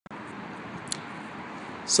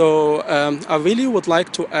So I really would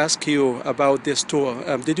like to ask you about this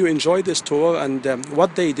tour. Did you enjoy this tour, and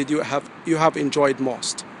what day did you have enjoyed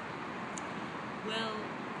most? Well,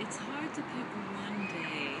 it's hard to pick one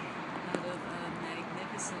day out of a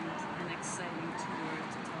magnificent and exciting tour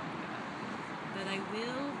to talk about. But I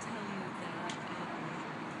will tell you that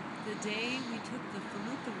the day we took the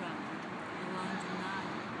felucca ride along the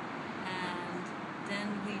Nile, and then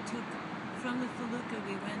we took, from the felucca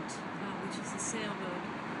we went, which is a sailboat,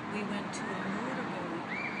 we went to a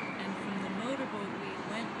motorboat, and from the motorboat we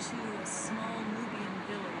went to a small Nubian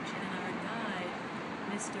village, and our guide,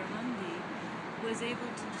 Mr. Hamdi, was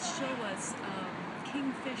able to show us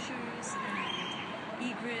kingfishers and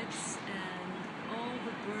egrets and all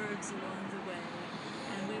the birds along the way,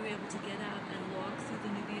 and we were able to get out and walk through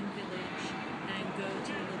the Nubian village and go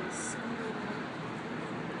to a little school.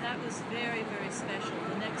 That was very, very special.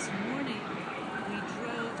 The next morning we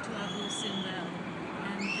drove to Abu Simbel,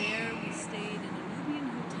 and there we stayed in a Nubian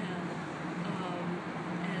hotel,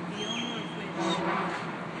 and the owner of which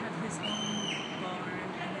had his own barn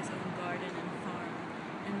and his own garden and farm.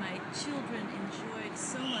 And my children enjoyed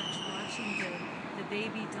so much watching the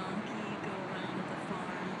baby donkey go around the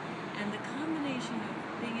farm, and the combination of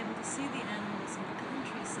being able to see the animals in the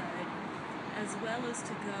countryside, as well as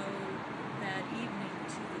to go that evening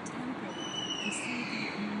to the temple and see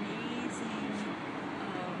the amazing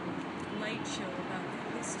light show about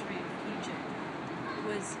the history of Egypt,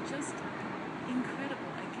 was just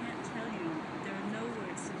incredible. I can't tell you. There are no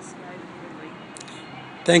words to describe it really.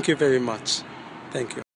 Thank you very much. Thank you.